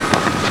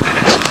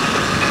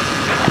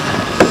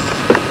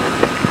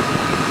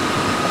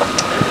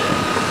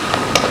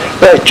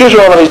Right,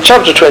 Deuteronomy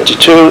chapter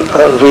 22,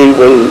 and we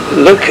will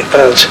look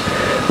at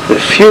the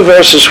few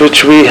verses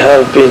which we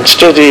have been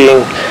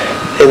studying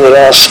in the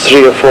last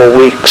 3 or 4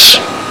 weeks.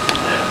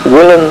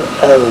 Woolen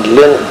and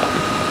linen.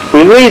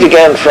 We read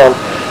again from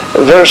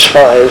verse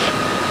 5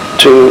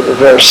 to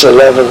verse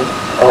 11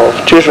 of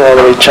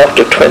Deuteronomy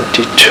chapter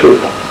 22.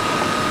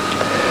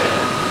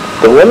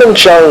 The woman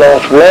shall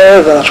not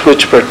wear that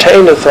which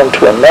pertaineth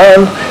unto a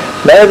man,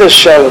 neither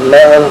shall a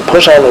man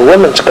put on a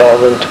woman's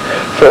garment,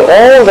 for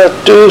all that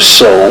do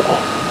so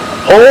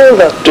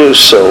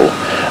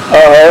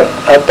are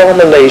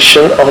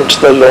abomination unto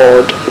the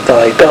Lord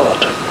thy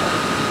God.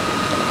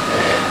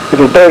 If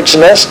a bird's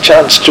nest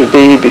chance to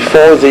be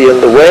before thee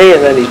in the way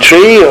in any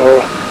tree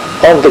or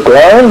on the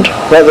ground,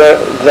 whether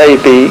they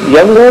be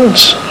young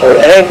ones or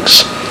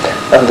eggs,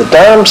 and the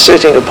dam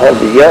sitting upon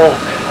the young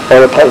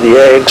or upon the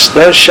eggs,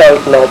 thou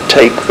shalt not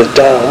take the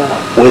dam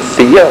with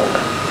the young.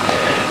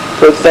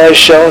 But thou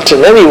shalt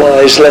in any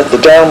wise let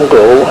the dam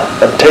go,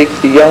 and take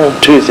the young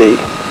to thee,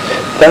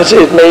 that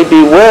it may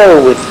be well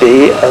with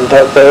thee, and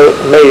that thou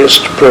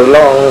mayest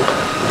prolong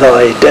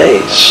thy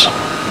days.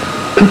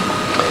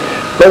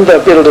 When thou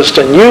buildest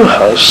a new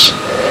house,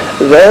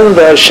 then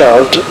thou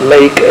shalt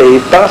make a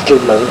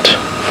battlement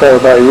for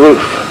thy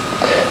roof,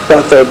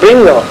 that thou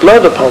bring not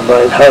blood upon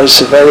thine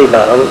house if any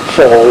man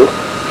fall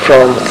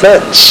from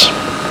thence.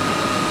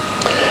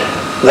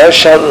 Thou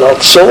shalt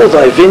not sow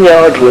thy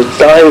vineyard with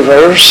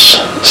divers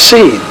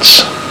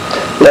seeds,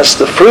 lest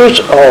the fruit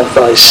of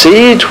thy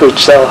seed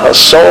which thou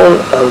hast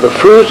sown and the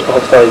fruit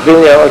of thy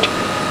vineyard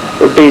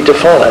be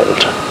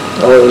defiled,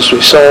 or as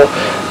we saw,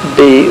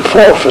 be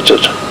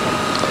forfeited.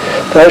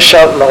 Thou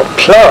shalt not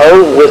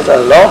plough with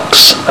an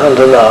ox and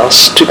an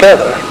ass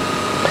together.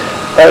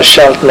 Thou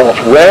shalt not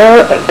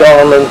wear a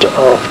garment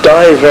of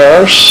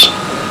divers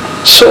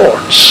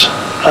sorts,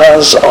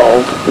 as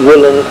of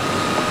woolen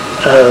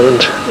and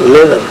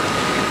linen.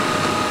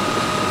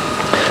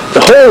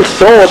 The whole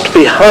thought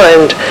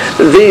behind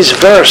these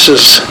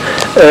verses,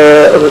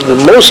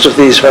 most of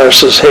these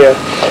verses here,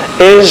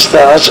 is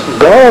that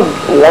God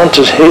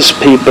wanted his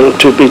people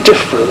to be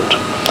different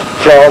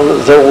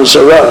from those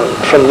around,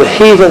 from the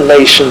heathen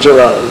nations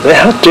around. They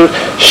had to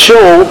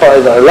show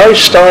by their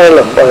lifestyle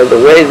and by the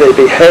way they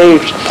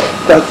behaved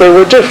that they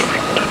were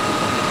different,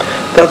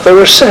 that they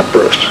were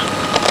separate.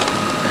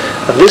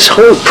 And this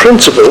whole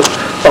principle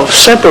of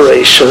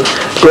separation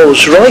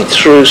goes right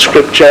through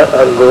Scripture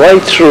and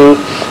right through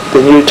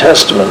the New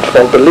Testament.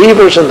 For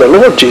believers in the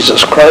Lord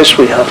Jesus Christ,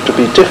 we have to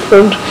be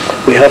different.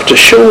 We have to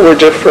show we're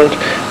different.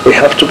 We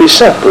have to be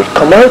separate.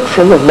 Come out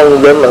from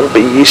among them and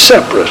be ye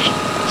separate,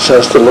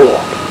 says the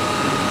Lord.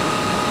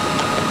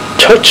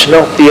 Touch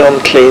not the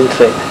unclean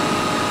thing.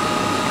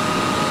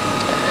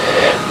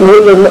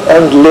 Woolen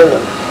and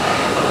linen.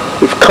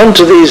 We've come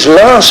to these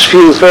last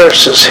few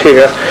verses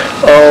here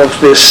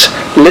of this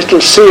little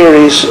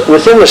series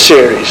within a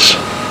series.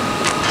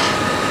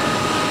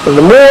 And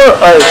the more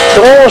I've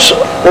thought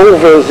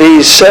over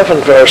these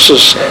 7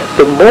 verses,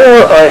 the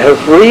more I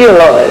have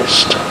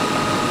realized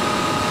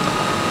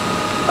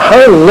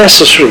how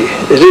necessary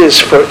it is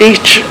for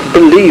each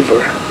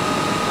believer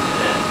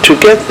to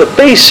get the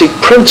basic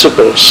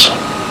principles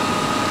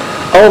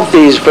of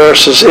these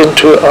verses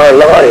into our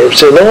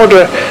lives in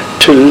order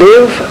to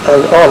live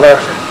and honor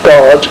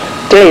God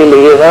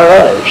daily in our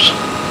lives.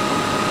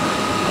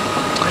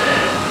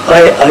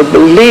 I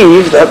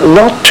believe that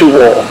not to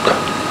walk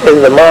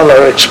in the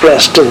manner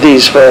expressed in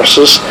these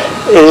verses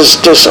is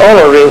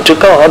dishonoring to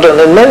God, and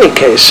in many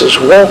cases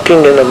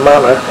walking in a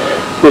manner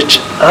which,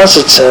 as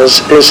it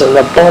says, is an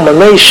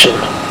abomination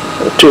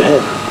to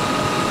him.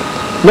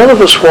 None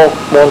of us want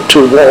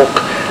to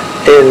walk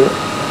in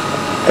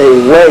a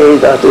way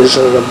that is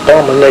an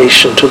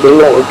abomination to the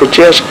Lord, but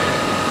yet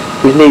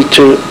we need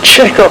to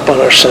check up on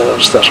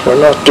ourselves that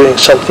we're not doing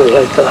something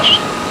like that.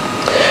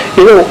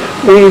 You know,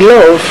 we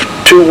love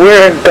to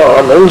wear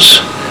garments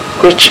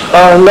which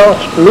are not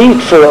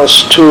meet for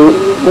us to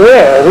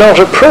wear, not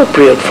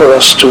appropriate for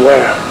us to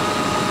wear.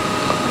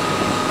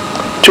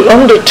 To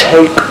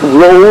undertake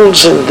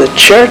roles in the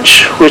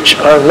church which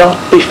are not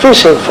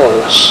befitting for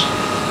us.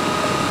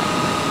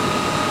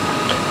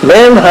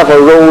 Men have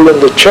a role in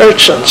the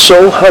church and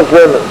so have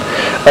women,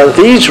 and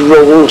these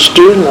roles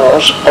do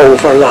not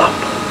overlap.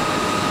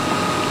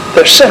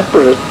 They're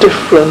separate,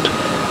 different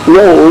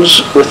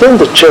roles within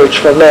the church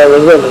for men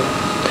and women.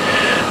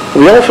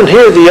 We often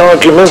hear the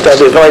argument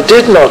that if I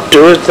did not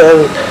do it,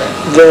 then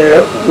there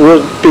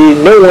would be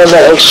no one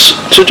else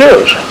to do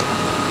it.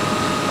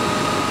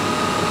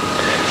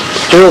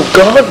 You know,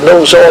 God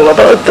knows all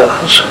about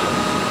that.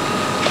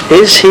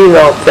 Is he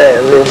not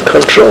then in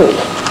control?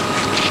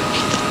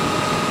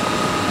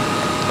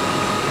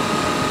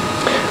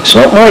 It's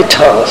not my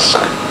task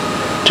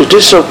to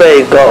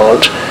disobey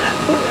God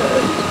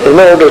in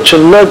order to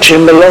nudge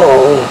him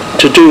along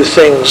to do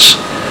things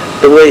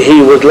the way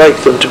he would like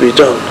them to be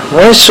done.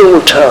 My sole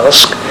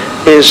task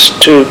is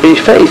to be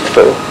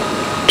faithful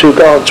to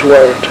God's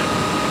word.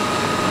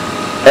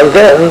 And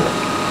then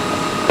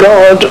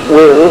God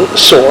will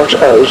sort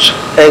out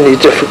any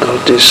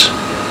difficulties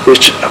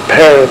which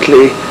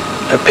apparently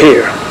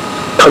appear.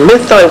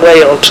 Commit thy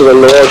way unto the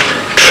Lord,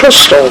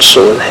 trust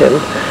also in him,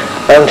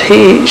 and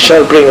he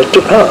shall bring it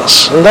to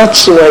pass. And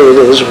that's the way it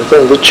is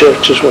within the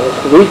church as well.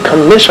 We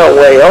commit our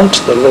way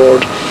unto the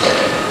Lord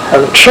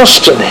and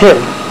trust in him.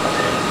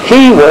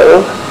 He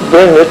will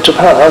bring it to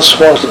pass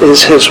what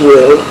is his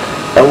will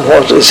and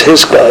what is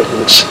his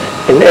guidance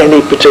in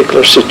any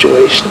particular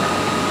situation.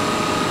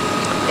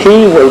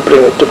 He will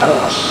bring it to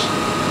pass.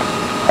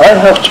 I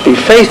have to be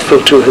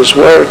faithful to his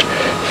word,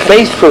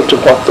 faithful to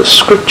what the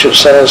scripture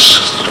says,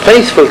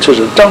 faithful to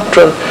the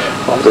doctrine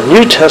of the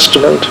New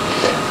Testament,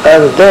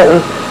 and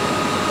then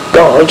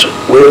God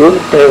will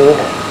bring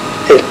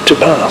it to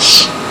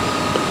pass.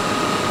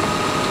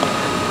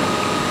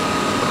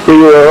 We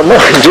were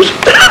reminded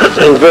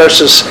in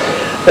verses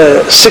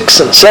 6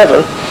 and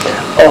 7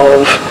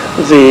 of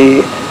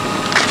the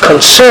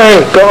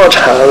concern God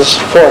has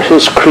for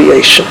his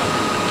creation.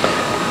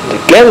 And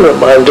again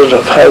reminded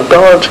of how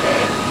God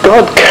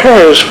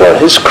cares for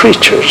his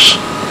creatures.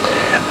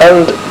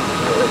 And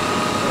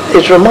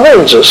it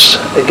reminds us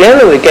again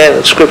and again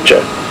in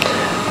Scripture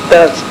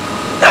that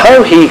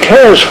how he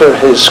cares for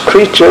his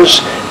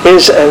creatures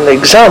is an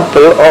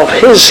example of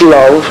his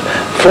love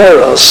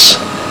for us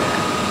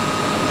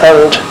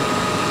and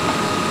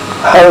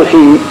how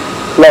he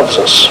loves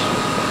us.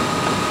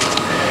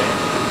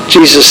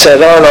 Jesus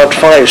said, "Are not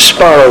 5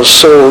 sparrows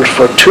sold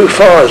for 2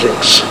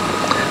 farthings,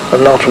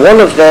 and not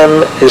one of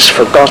them is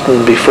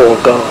forgotten before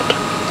God?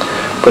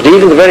 But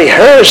even the very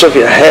hairs of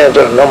your head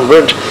are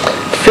numbered.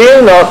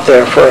 Fear not,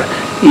 therefore,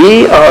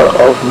 ye are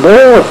of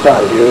more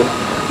value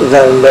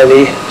than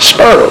many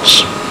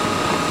sparrows."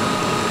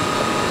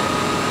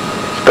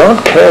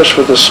 God cares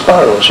for the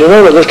sparrows. You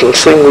know the little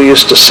thing we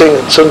used to sing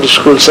in Sunday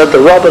school said, "The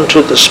robin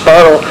to the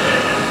sparrow,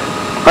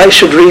 I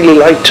should really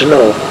like to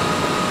know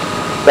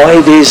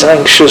why these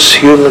anxious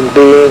human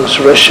beings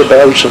rush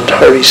about and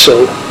hurry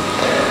so."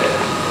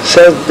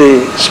 Said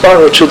the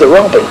sparrow to the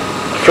robin,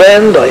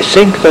 "Friend, I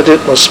think that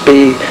it must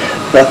be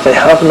that they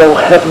have no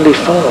heavenly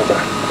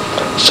Father,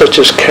 such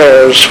as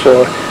cares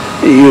for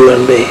you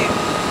and me."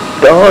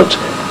 God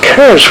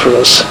cares for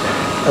us,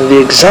 and the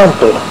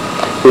example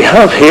we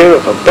have here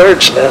of a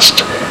bird's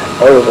nest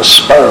or of a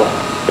sparrow,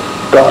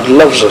 God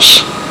loves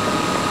us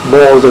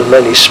more than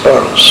many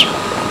sparrows.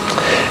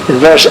 In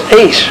verse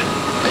 8,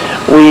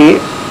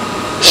 we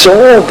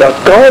saw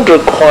that God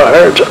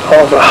required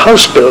of a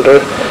house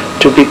builder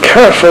to be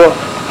careful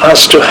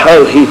as to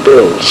how he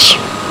builds.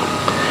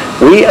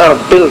 We are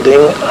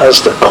building,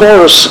 as the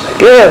chorus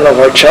again of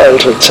our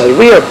childhood said,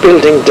 we are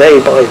building day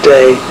by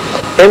day,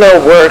 in our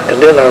work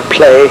and in our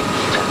play,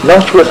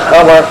 not with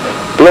hammer,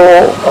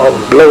 blow on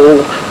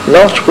blow,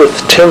 not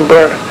with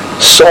timber,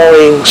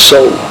 sawing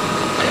so.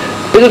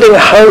 Building a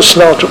house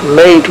not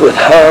made with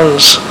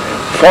hands,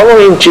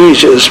 following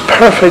Jesus'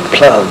 perfect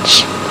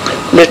plans.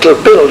 Little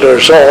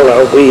builders all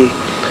are we,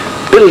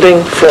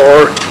 building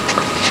for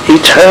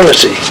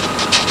eternity.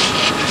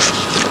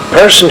 The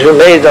person who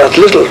made that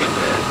little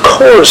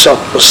chorus up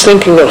was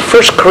thinking of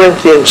 1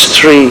 Corinthians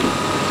 3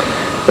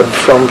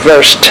 from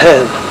verse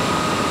 10.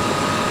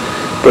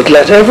 "But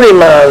let every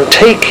man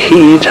take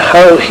heed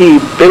how he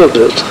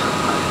buildeth.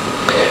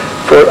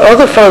 For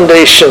other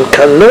foundation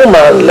can no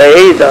man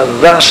lay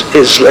than that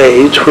is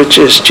laid, which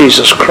is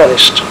Jesus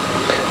Christ.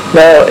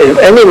 Now if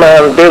any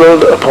man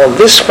build upon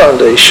this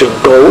foundation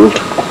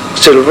gold,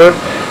 silver,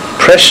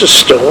 precious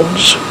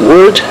stones,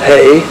 wood,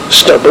 hay,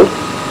 stubble,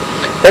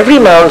 every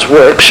man's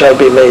work shall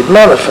be made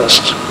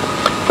manifest,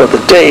 for the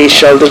day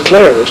shall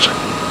declare it,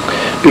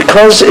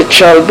 because it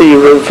shall be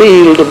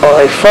revealed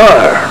by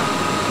fire.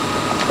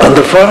 And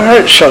the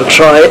fire shall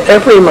try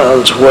every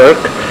man's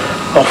work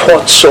of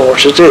what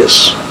sort it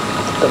is.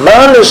 The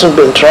man hasn't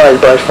been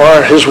tried by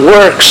fire, his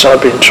works are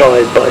being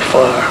tried by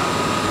fire.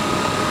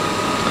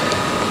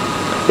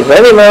 If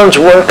any man's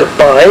work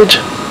abide,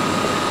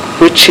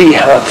 which he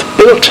hath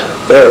built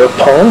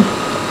thereupon,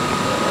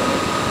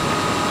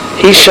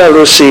 he shall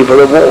receive a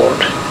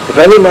reward. If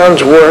any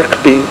man's work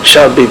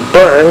shall be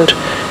burned,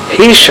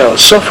 he shall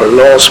suffer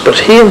loss, but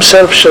he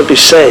himself shall be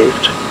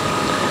saved,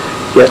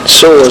 yet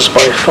so as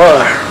by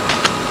fire.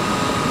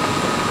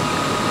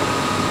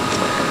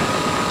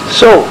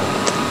 So,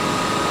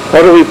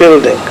 what are we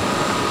building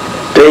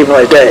day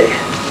by day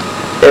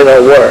in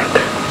our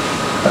work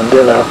and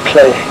in our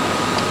play?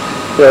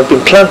 I've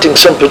been planting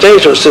some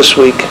potatoes this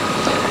week.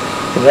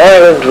 In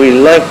Ireland we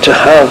like to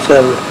have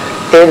them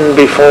in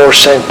before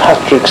St.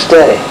 Patrick's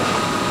Day.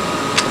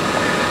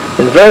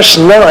 In verse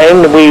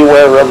 9 we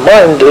were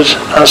reminded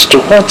as to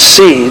what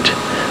seed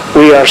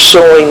we are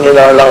sowing in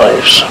our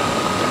lives.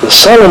 The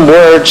solemn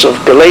words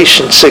of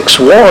Galatians 6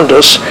 warned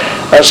us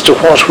as to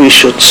what we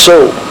should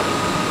sow.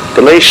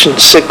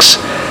 Galatians 6,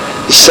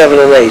 7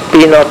 and 8.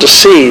 "Be not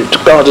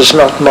deceived, God is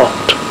not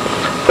mocked.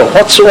 For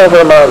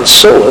whatsoever a man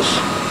soweth,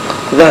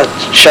 that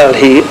shall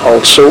he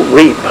also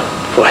reap.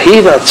 For he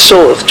that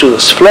soweth to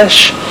his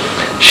flesh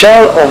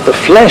shall of the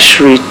flesh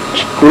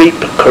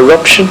reap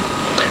corruption,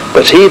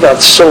 but he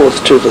that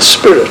soweth to the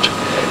Spirit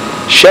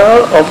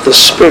shall of the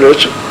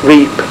Spirit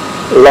reap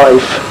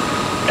life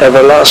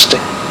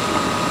everlasting.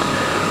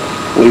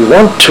 We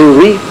want to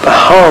reap a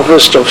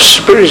harvest of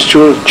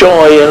spiritual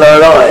joy in our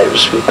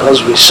lives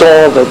because we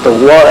saw that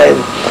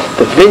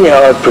the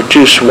vineyard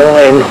produced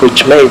wine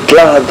which made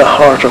glad the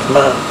heart of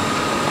man.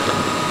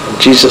 And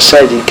Jesus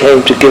said he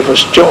came to give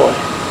us joy.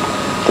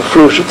 The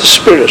fruit of the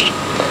Spirit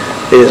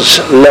is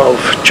love,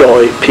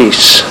 joy,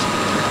 peace,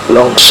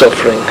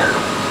 long-suffering,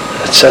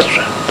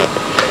 etc.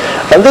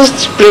 And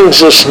this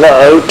brings us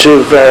now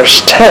to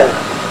verse 10.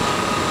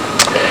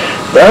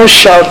 Thou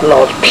shalt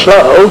not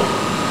plough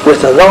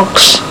with an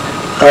ox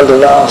and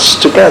an ass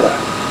together.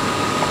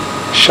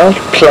 Shalt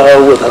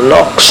plough with an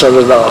ox and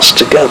an ass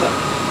together.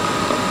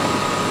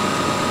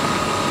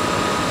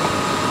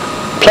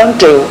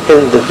 Planting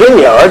in the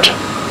vineyard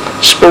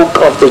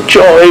spoke of the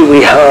joy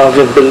we have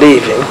in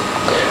believing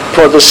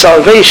for the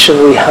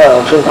salvation we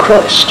have in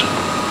Christ.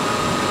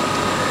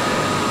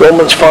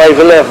 Romans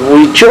 5:11,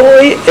 we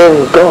joy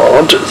in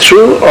God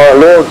through our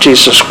Lord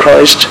Jesus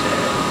Christ,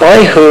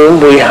 by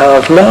whom we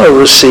have now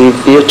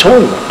received the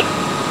atonement.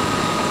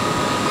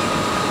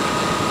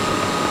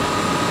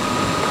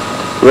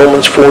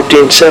 Romans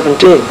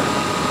 14:17,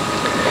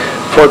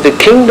 for the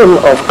kingdom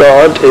of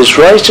God is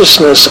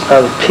righteousness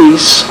and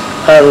peace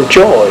and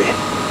joy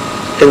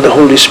in the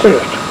Holy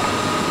Spirit.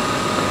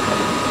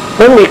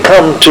 When we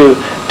come to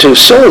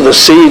sow the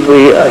seed,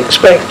 we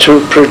expect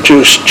to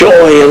produce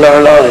joy in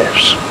our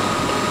lives.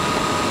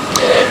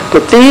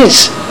 But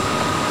this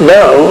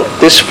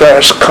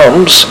verse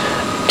comes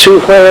to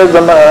where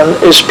the man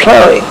is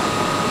ploughing.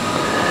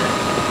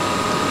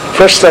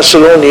 1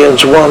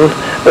 Thessalonians 1,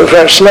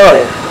 verse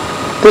 9.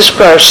 This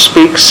verse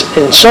speaks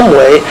in some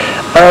way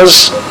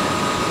as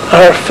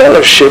our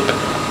fellowship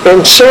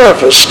in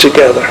service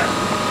together.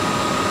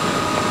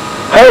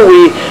 How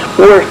we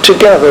work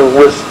together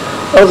with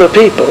other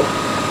people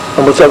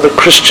and with other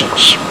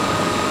Christians.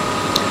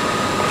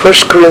 1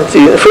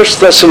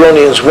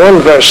 Thessalonians 1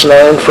 verse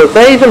 9, for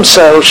they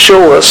themselves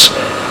show us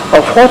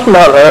of what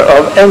manner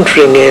of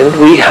entering in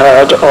we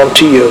had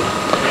unto you,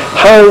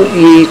 how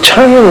ye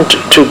turned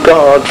to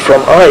God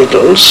from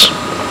idols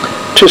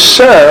to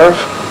serve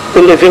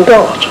the living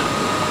God.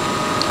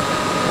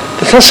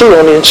 The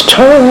Thessalonians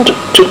turned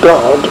to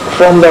God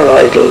from their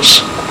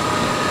idols,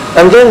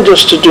 and then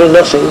just to do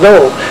nothing.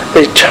 No,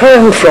 they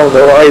turned from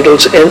their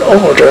idols in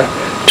order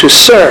to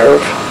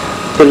serve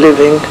the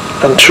living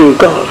and true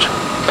God.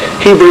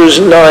 Hebrews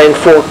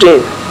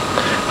 9:14.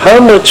 How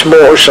much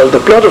more shall the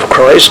blood of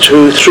Christ,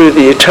 who through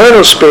the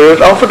eternal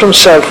Spirit offered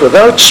himself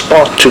without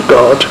spot to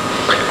God,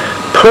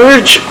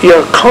 purge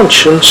your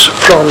conscience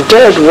from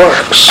dead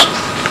works?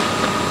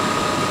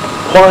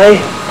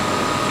 Why?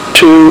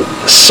 To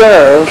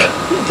serve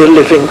the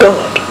living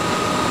God.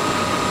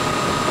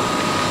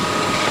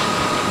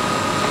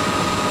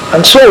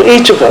 And so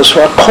each of us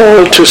are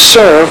called to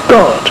serve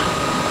God,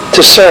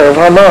 to serve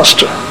our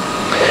Master.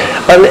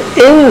 And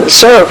in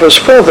service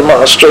for the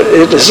Master,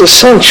 it is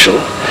essential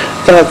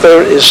that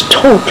there is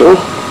total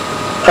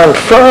and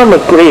firm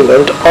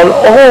agreement on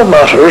all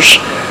matters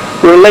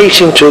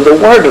relating to the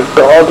Word of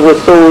God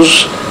with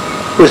those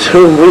with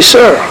whom we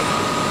serve,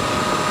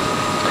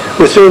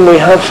 with whom we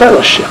have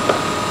fellowship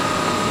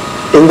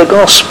in the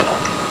gospel.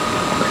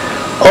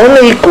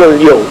 Unequal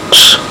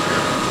yokes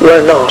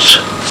were not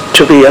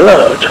to be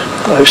allowed.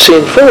 I've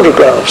seen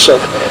photographs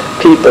of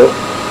people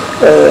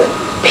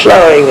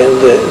ploughing in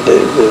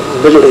the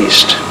Middle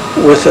East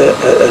with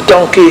a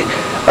donkey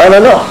and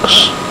an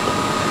ox.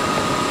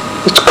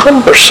 It's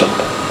cumbersome.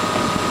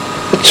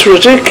 It's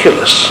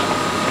ridiculous.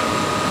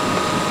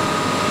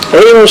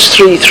 Amos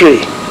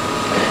 3:3.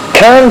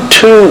 Can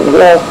two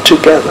walk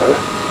together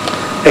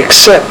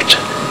except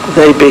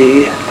they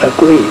be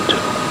agreed?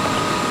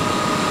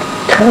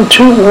 Can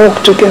two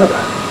walk together?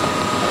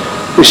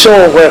 We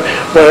saw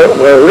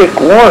where Rick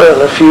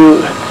Warren a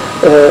few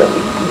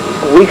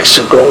weeks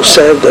ago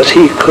said that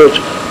he could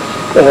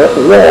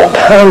walk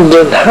hand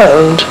in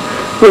hand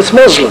with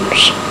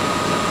Muslims.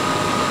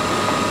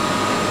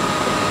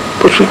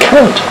 But we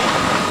can't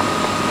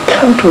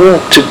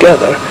walk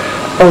together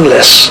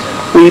unless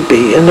we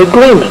be in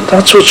agreement.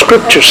 That's what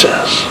Scripture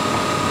says.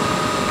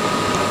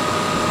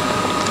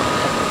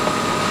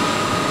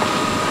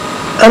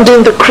 And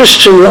in the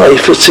Christian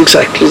life, it's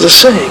exactly the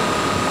same.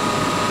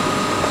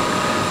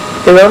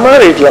 In our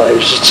married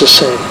lives, it's the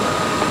same.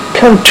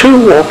 Can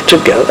two walk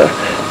together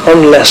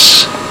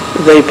unless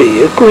they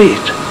be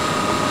agreed?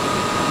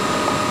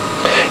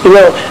 You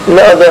know,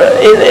 now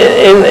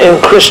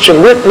in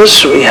Christian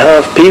witness, we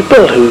have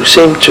people who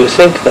seem to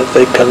think that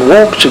they can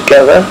walk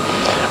together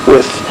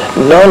with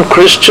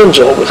non-Christians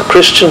or with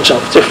Christians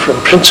of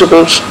different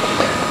principles,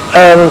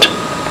 and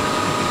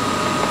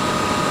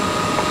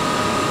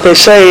they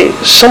say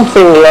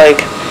something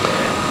like,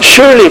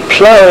 surely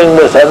ploughing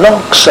with an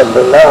ox and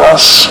an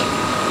ass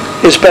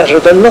is better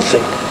than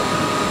nothing.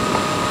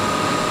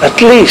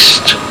 At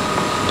least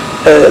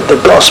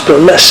the gospel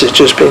message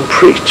has been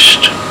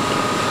preached.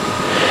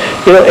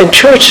 You know, in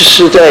churches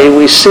today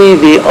we see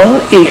the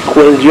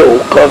unequal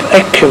yoke of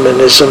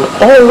ecumenism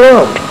all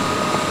around.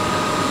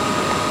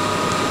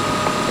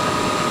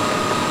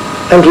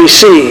 and we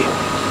see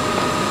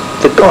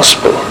the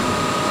gospel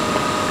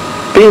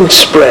being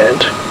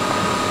spread,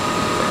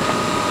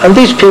 and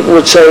these people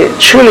would say,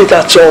 surely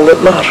that's all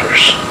that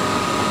matters.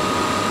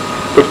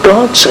 But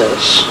God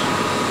says,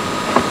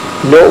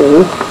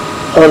 no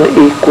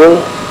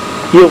unequal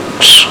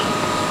yokes.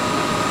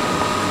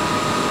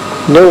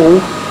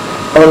 No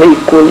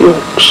unequal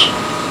yokes.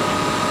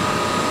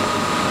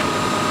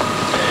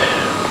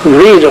 We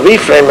read of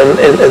Ephraim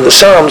in the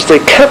Psalms, they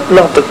kept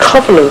not the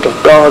covenant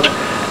of God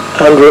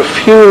and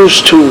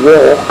refused to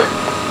walk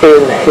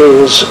in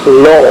his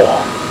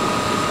law.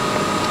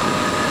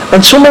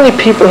 And so many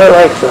people are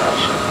like that.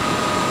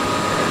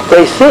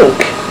 They think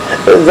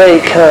they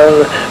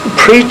can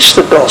preach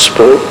the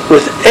gospel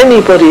with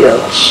anybody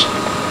else,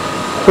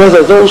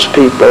 whether those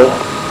people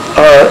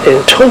are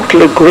in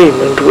total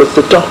agreement with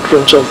the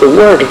doctrines of the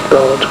Word of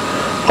God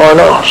or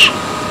not.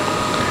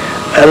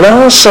 An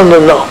ass and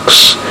an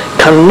ox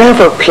can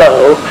never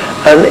plough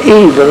an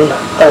even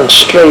and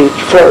straight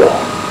furrow.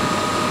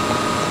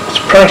 It's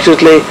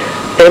practically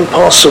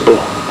impossible.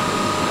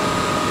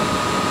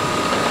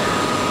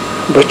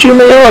 But you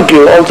may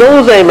argue,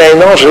 although they may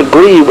not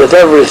agree with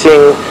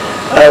everything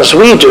as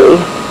we do,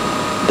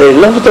 they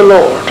love the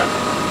Lord.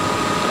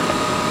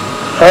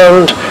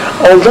 And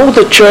although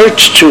the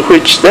church to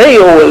which they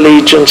owe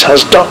allegiance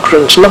has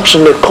doctrines not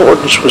in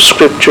accordance with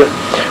Scripture,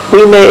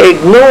 we may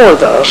ignore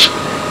that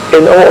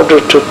in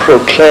order to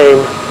proclaim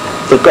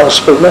the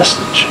gospel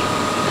message.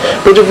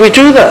 But if we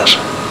do that,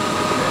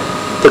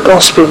 the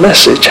gospel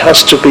message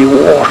has to be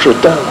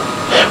watered down.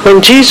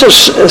 When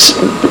Jesus,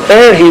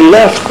 ere he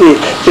left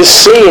this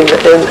scene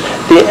in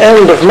the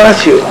end of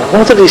Matthew,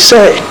 what did he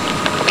say?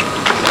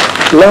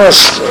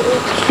 Last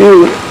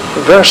few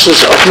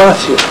verses of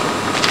Matthew,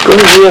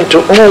 going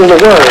into all the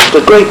world,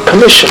 the Great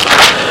Commission,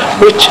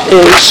 which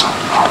is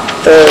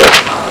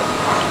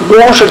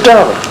watered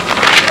down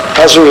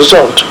as a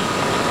result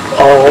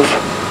of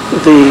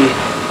the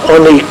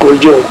unequal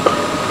yoke.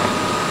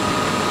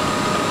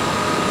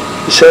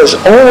 He says,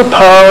 all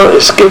power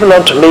is given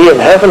unto me in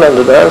heaven and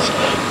on earth.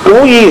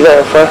 Go ye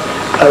therefore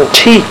and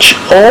teach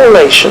all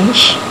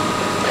nations,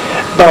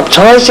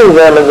 baptizing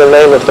them in the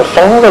name of the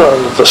Father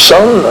and of the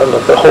Son and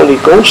of the Holy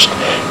Ghost,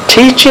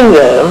 teaching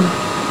them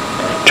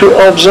to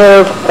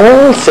observe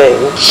all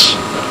things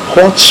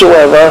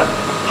whatsoever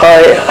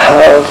I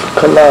have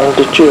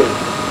commanded you.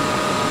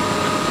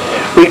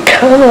 We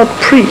cannot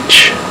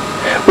preach,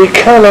 we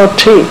cannot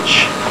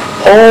teach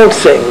all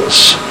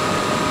things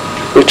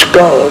which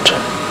God,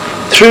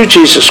 through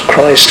Jesus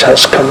Christ,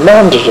 has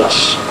commanded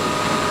us,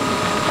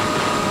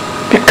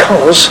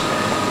 because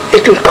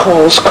it will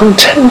cause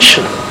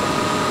contention.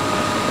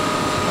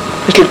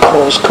 It will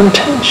cause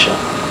contention.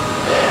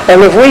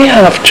 And if we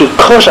have to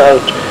cut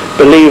out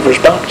believers'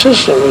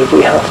 baptism, if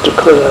we have to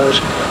cut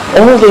out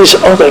all these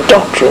other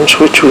doctrines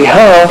which we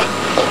have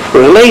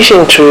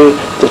relating to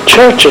the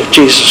Church of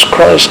Jesus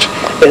Christ,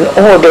 in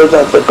order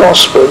that the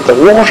gospel, the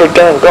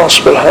watered-down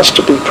gospel, has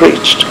to be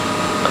preached,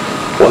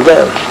 well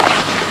then,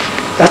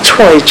 that's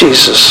why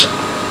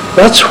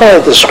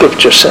the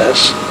Scripture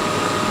says,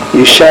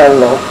 you shall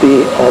not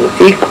be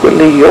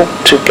unequally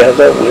yoked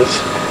together with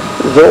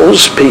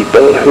those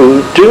people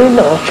who do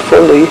not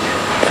fully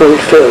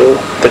fulfill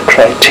the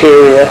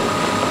criteria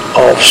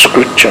of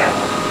Scripture.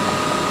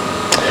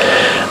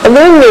 And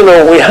then,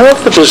 we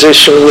have the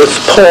position with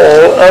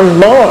Paul and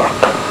Mark.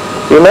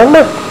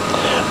 Remember?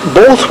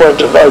 Both were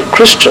devout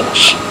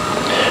Christians,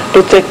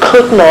 but they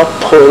could not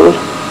pull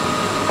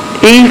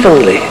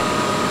evenly,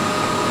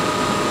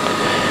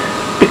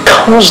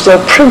 because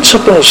their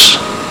principles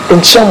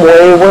in some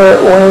way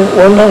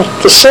were not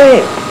the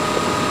same.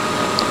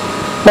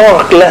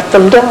 Mark let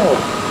them down.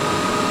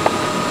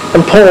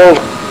 And Paul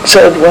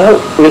said,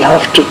 well, we'll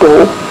have to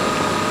go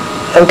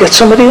and get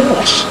somebody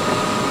else.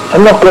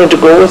 I'm not going to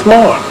go with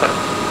Mark.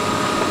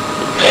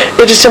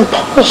 It is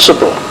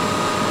impossible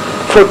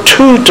for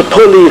two to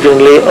pull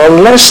evenly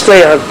unless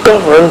they are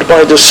governed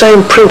by the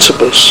same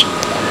principles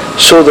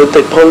so that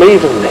they pull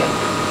evenly.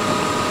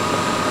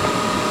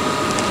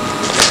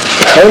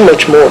 How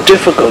much more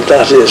difficult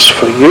that is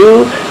for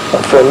you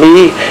and for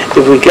me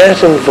if we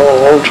get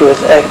involved with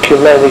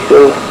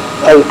ecumenical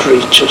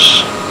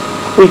outreaches.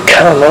 We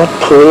cannot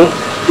pull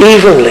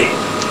evenly.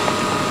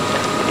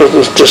 It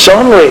is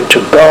dishonoring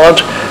to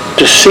God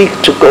to seek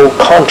to go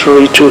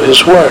contrary to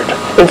his word.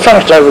 In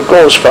fact, I would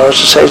go as far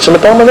as to say it's an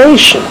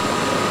abomination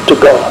to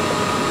God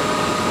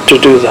to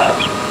do that.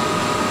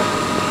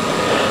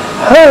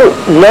 How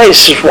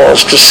nice it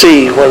was to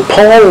see when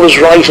Paul was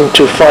writing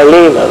to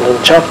Philemon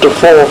in chapter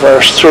 4,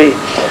 verse 3,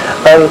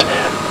 and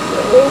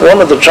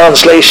one of the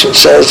translations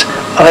says,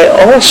 I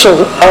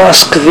also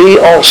ask thee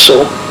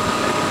also,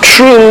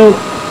 true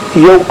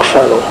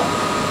yokefellow.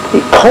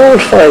 He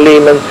called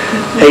Philemon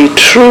a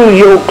true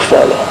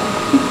yokefellow.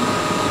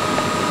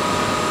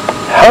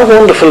 How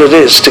wonderful it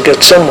is to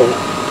get someone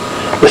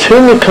with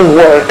whom you can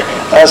work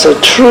as a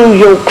true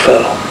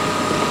yokefellow.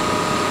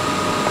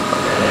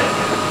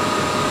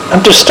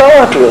 And to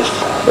start with,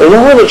 in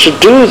order to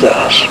do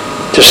that,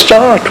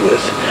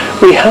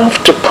 we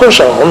have to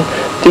put on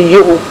the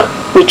yoke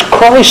which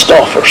Christ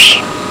offers.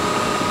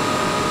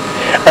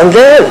 And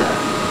then,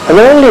 and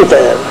only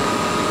then,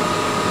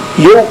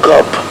 yoke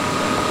up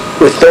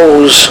with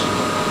those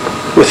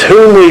with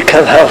whom we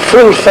can have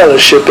full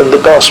fellowship in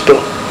the gospel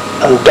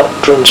and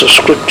doctrines of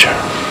Scripture.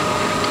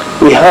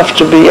 We have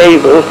to be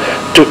able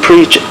to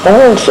preach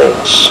all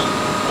things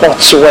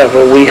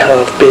whatsoever we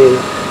have been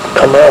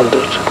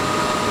commanded.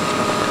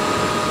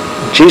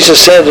 Jesus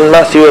said in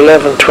Matthew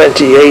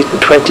 11:28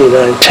 and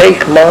 29,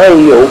 "Take my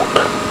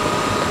yoke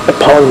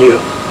upon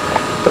you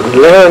and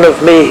learn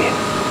of me."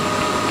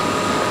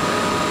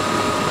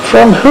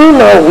 From whom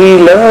are we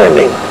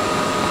learning?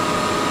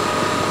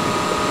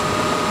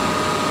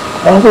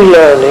 Are we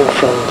learning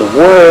from the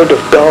Word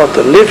of God,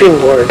 the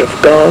living Word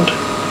of God?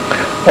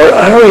 Or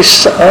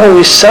are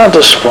we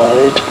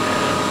satisfied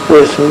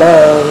with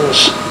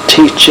man's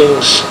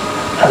teachings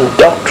and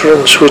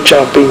doctrines which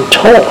are being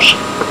taught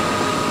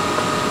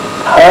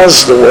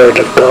as the Word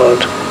of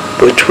God,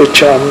 but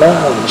which are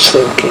man's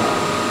thinking?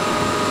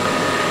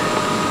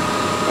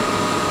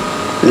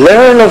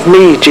 "Learn of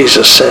me,"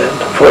 Jesus said,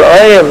 "for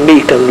I am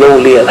meek and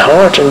lowly in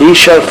heart, and ye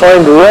shall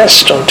find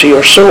rest unto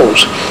your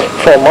souls.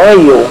 For my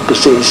yoke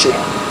is easy,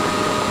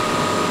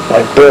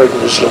 my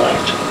burden is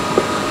light."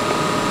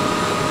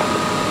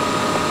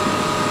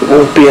 It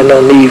won't be an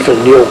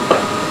uneven yoke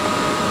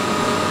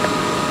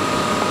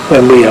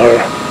when we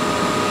are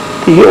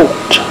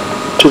yoked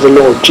to the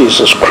Lord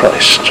Jesus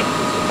Christ.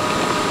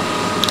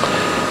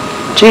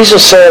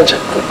 Jesus said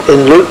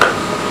in Luke,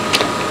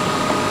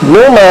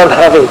 "No man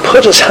having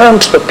put his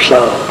hand to the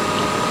plough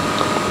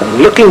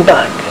and looking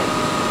back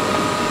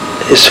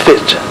is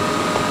fit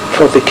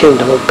for the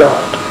kingdom of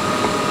God."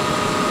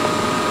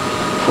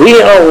 We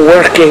are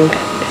working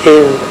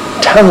in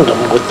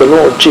tandem with the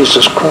Lord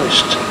Jesus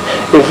Christ.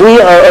 If we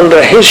are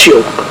under his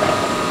yoke,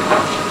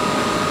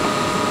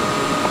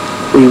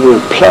 we will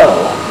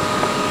plough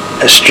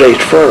a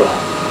straight furrow.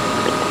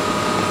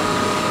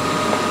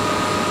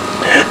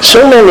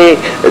 So many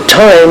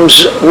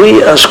times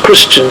we as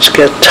Christians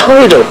get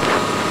tied up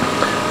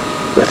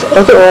with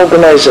other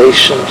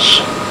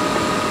organizations,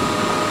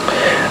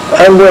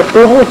 and we're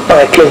brought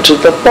back into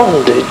the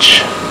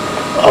bondage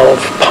of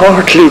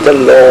partly the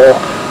law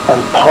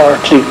and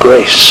partly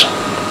grace.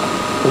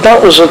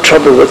 That was the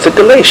trouble with the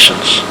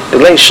Galatians.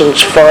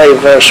 Galatians 5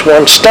 verse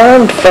 1,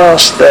 "Stand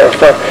fast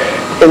therefore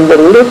in the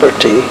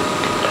liberty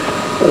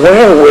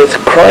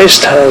wherewith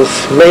Christ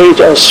hath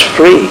made us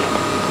free,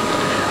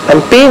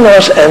 and be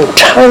not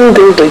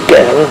entangled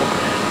again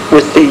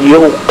with the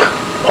yoke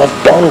of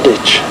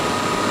bondage."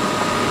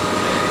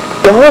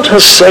 God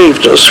has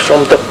saved us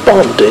from the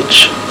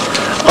bondage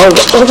of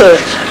other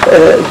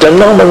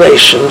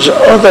denominations,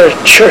 other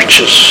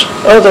churches,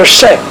 other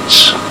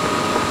sects,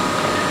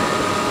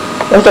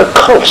 other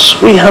cults.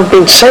 We have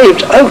been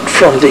saved out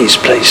from these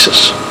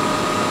places.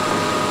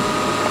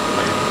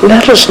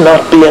 Let us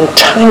not be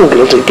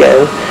entangled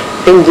again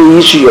in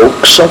these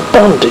yokes of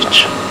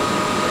bondage.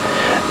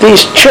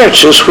 These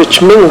churches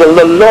which mingle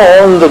the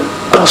law and the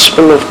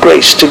gospel of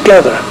grace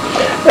together,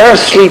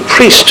 earthly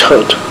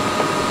priesthood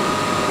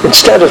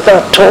instead of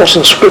that taught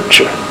in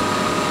Scripture,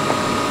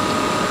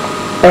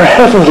 our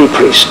heavenly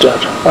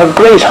priesthood, our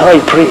great high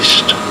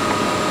priest,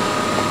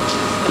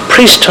 the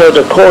priesthood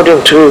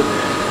according to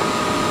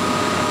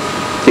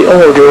the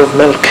order of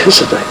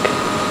Melchizedek,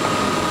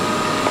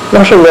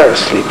 not an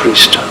earthly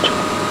priesthood.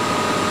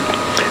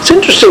 It's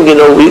interesting, we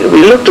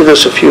looked at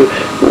this a few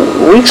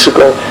weeks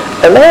ago.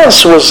 An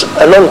ass was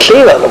an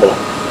unclean animal,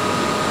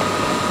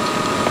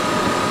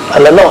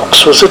 and an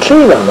ox was a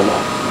clean animal.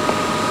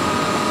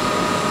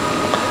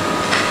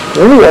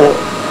 Anyone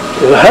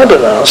who had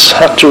an ass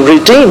had to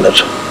redeem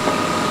it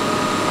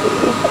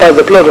by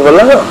the blood of a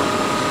lamb,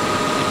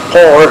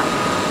 or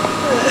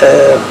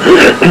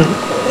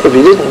if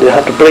he didn't, you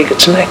had to break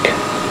its neck.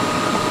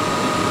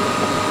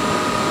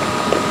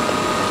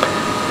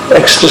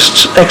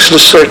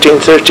 Exodus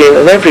 13:13,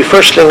 "And every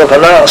firstling of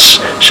an ass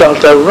shalt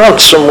thou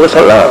ransom with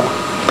a lamb,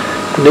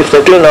 and if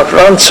thou do not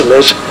ransom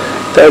it,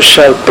 thou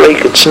shalt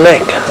break its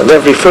neck. And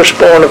every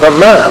firstborn of a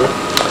man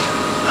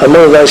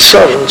among thy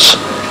sons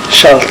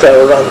shalt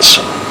thou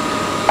ransom."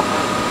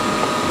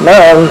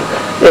 Man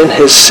in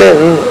his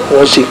sin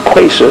was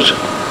equated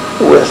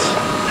with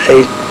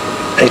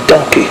a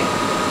donkey.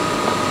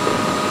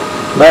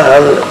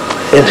 Man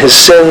in his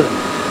sin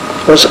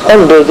was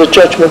under the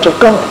judgment of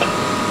God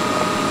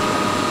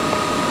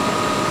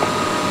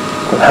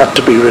and had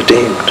to be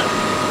redeemed.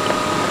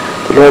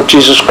 The Lord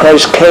Jesus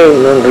Christ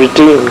came and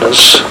redeemed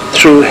us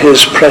through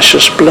his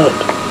precious blood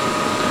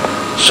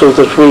so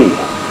that we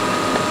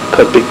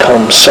could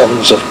become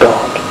sons of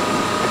God.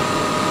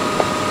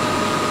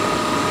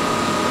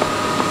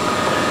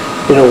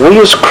 We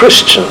as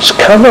Christians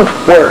cannot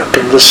work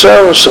in the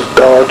service of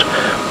God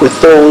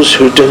with those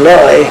who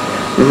deny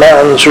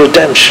man's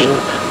redemption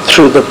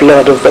through the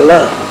blood of the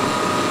Lamb.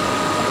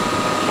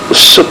 The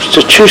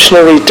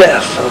substitutionary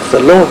death of the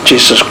Lord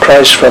Jesus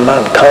Christ for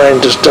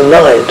mankind is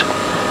denied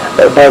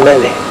by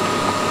many.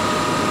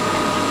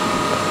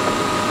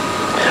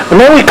 And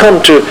then we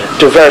come to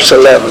verse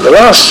 11, the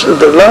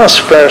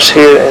last verse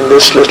here in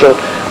this little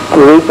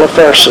group of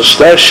verses.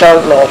 Thou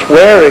shalt not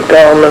wear a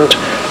garment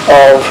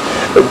of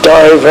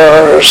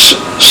divers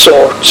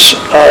sorts,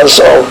 as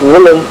of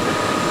woolen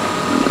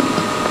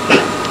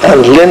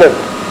and linen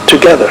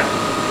together.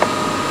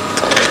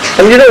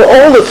 And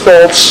all the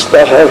thoughts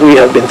that we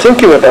have been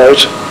thinking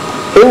about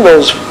in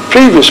those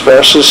previous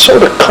verses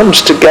sort of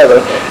comes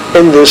together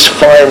in this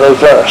final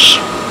verse.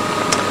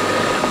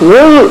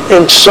 Wool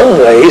in some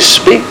ways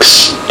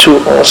speaks to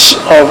us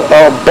of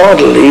our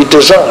bodily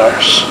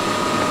desires.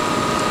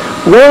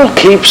 Wool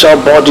keeps our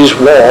bodies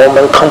warm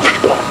and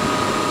comfortable.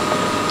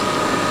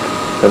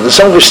 And there's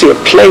obviously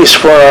a place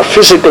for our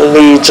physical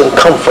needs and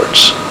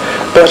comforts,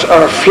 but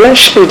our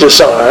fleshly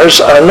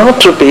desires are not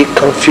to be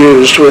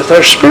confused with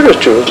our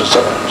spiritual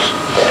desires.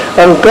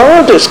 And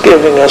God is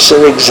giving us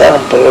an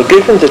example, or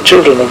giving the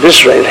children of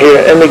Israel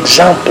here an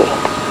example,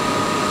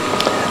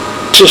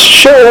 to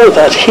show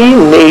that he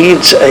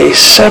needs a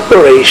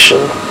separation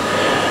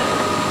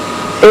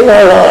in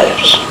our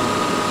lives.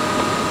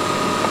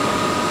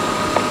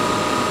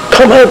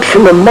 Come out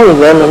from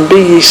among them and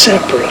be ye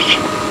separate.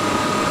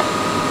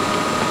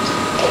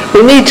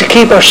 We need to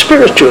keep our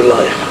spiritual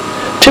life,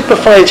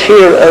 typified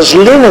here as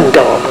linen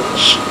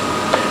garments,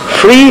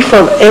 free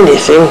from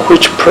anything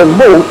which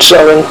promotes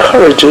or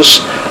encourages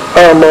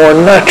our more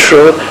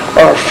natural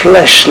or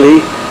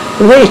fleshly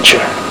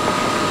nature.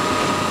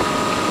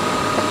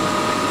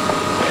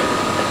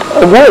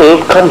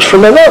 Wool comes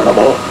from an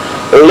animal.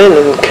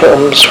 Linen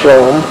comes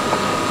from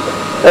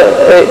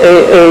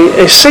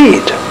a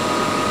seed.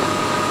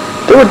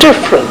 They were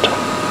different.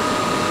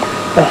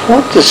 And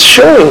what is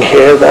showing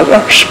here that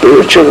our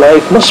spiritual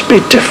life must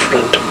be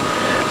different.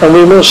 And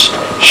we must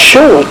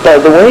show it by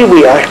the way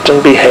we act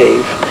and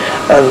behave.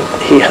 And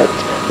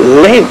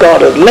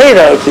God had laid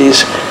out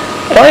these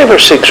 5 or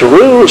 6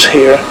 rules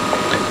here,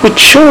 which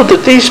showed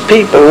that these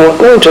people were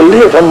going to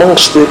live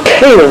amongst the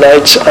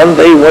Canaanites and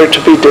they were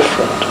to be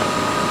different.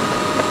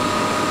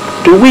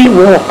 Do we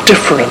walk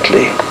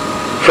differently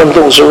from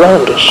those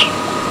around us?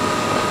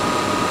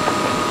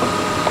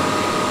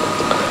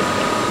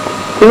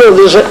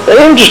 There's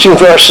interesting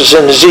verses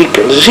in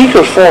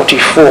Ezekiel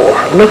 44.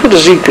 Look at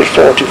Ezekiel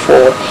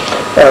 44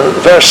 and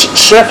verse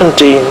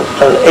 17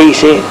 and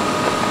 18.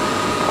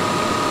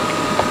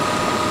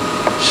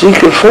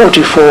 Ezekiel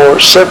 44,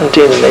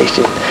 17 and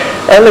 18.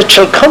 And it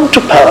shall come to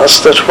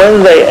pass that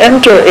when they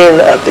enter in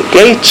at the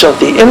gates of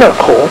the inner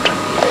court,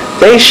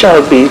 they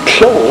shall be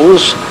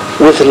clothed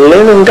with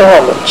linen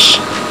garments,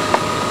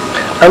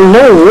 and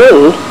no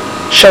wool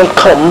shall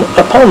come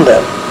upon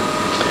them,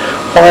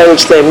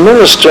 whilst they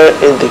minister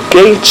in the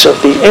gates of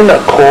the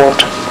inner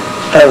court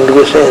and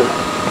within.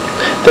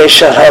 They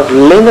shall have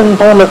linen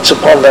bonnets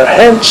upon their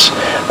heads,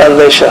 and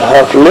they shall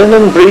have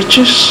linen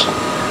breeches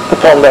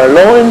upon their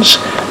loins,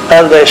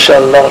 and they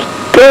shall not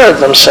gird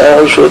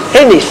themselves with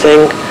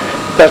anything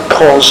that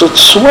causeth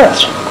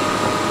sweat.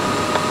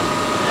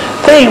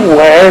 They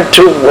were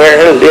to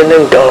wear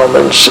linen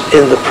garments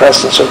in the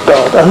presence of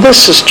God. And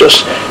this is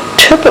just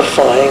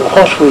typifying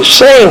what we're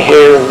saying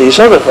here in these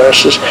other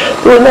verses.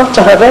 They were not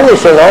to have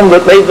anything on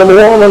that made them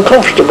warm and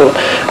comfortable.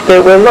 They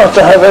were not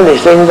to have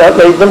anything that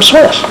made them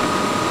sweat.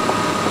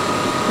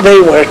 They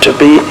were to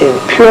be in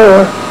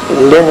pure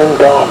linen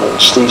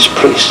garments, these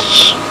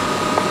priests.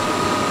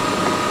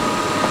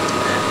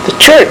 The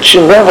church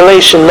in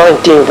Revelation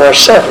 19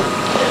 verse 7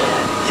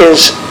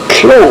 is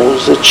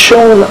clothed, it's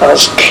shown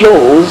as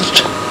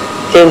clothed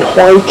in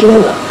white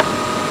linen.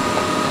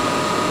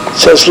 It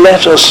says,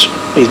 let us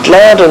be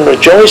glad and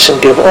rejoice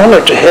and give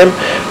honor to him,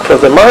 for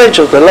the marriage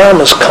of the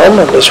Lamb is come,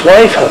 and his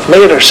wife hath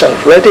made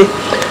herself ready.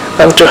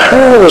 And to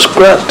her was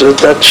granted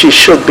that she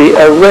should be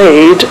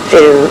arrayed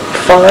in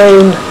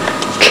fine,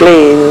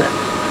 clean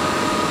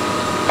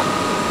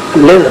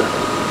linen,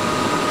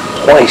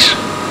 white,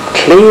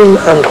 clean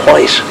and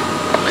white.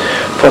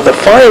 For the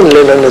fine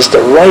linen is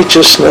the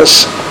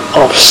righteousness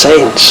of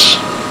saints.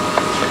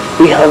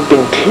 We have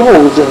been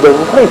clothed in the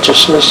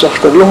righteousness of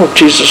the Lord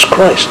Jesus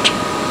Christ.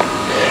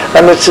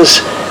 And it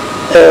is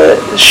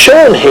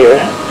shown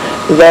here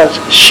that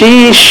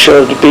she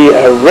should be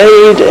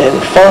arrayed in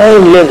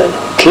fine linen,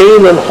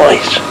 clean and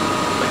white.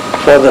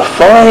 For the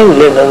fine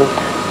linen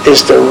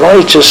is the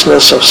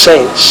righteousness of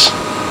saints.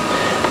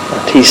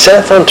 And he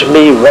saith unto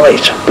me,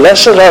 Write,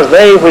 blessed are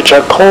they which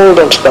are called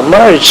unto the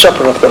marriage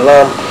supper of the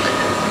Lamb.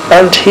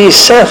 And he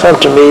saith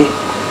unto me,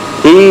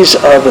 These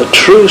are the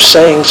true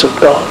sayings of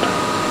God.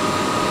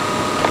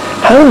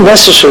 How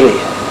necessary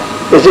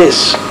it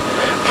is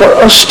for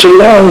us to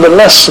learn the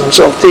lessons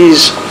of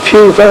these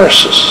few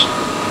verses.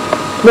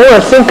 The more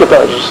I think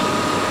about it,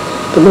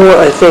 the more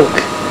I think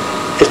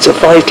it's a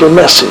vital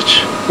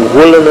message.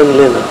 Woolen and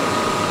linen.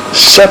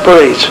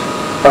 Separate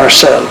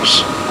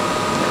ourselves.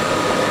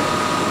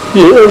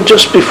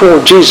 Just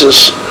before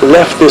Jesus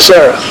left this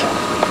earth,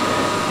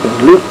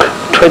 in Luke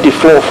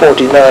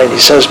 24:49, he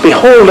says,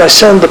 Behold, I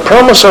send the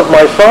promise of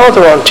my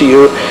Father unto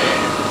you,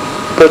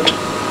 but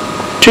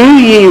do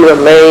ye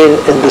remain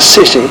in the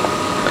city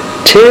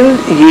till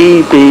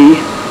ye be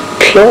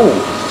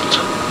clothed.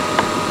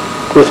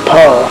 with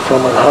power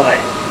from on high.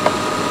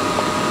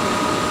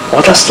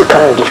 Well, that's the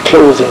kind of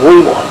clothing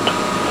we want.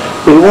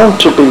 We want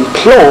to be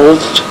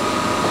clothed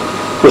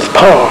with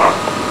power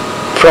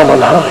from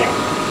on high.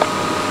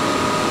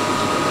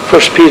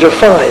 1 Peter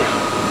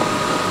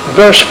 5,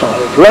 verse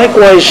 5.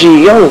 Likewise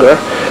ye younger,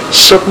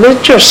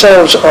 submit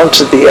yourselves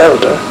unto the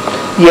elder.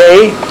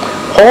 Yea,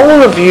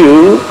 all of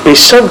you be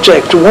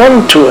subject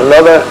one to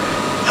another,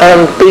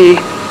 and be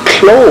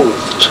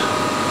clothed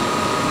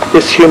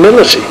with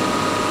humility.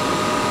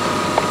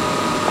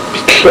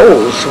 Be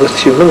clothed with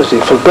humility.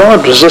 For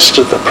God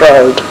resisteth the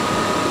proud,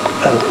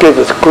 and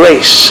giveth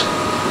grace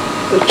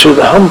to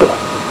the humble.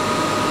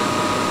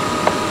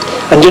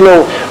 And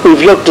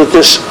we've looked at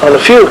this on a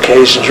few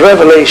occasions.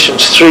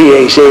 Revelations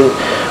 3:18,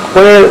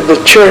 where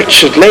the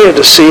church at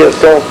Laodicea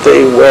thought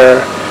they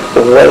were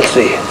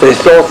wealthy. They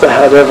thought they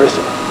had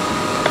everything.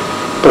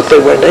 But they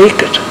were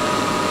naked.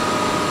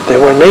 They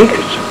were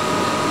naked.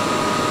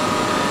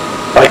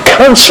 I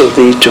counsel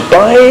thee to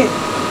buy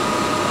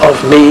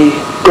of me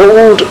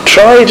gold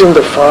tried in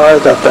the fire,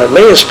 that thou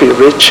mayest be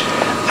rich,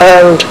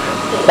 and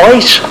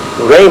white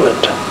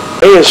raiment,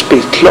 mayest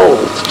be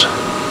clothed.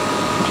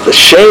 The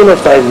shame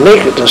of thy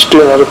nakedness do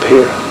not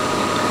appear.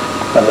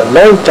 And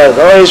anoint thine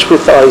eyes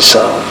with thy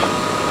salve,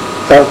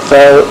 that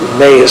thou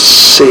mayest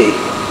see.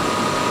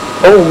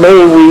 Oh,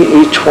 may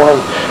we each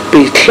one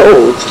be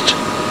clothed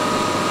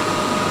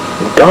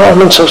in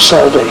garments of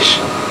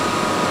salvation,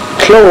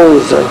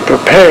 clothed and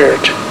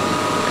prepared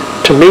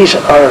to meet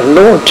our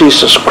Lord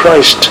Jesus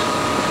Christ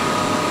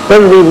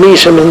when we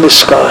meet him in the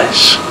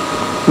skies.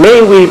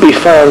 May we be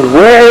found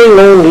wearing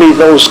only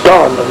those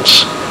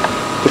garments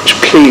which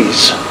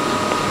please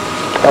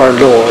our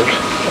Lord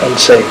and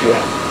Saviour,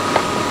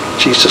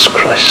 Jesus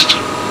Christ.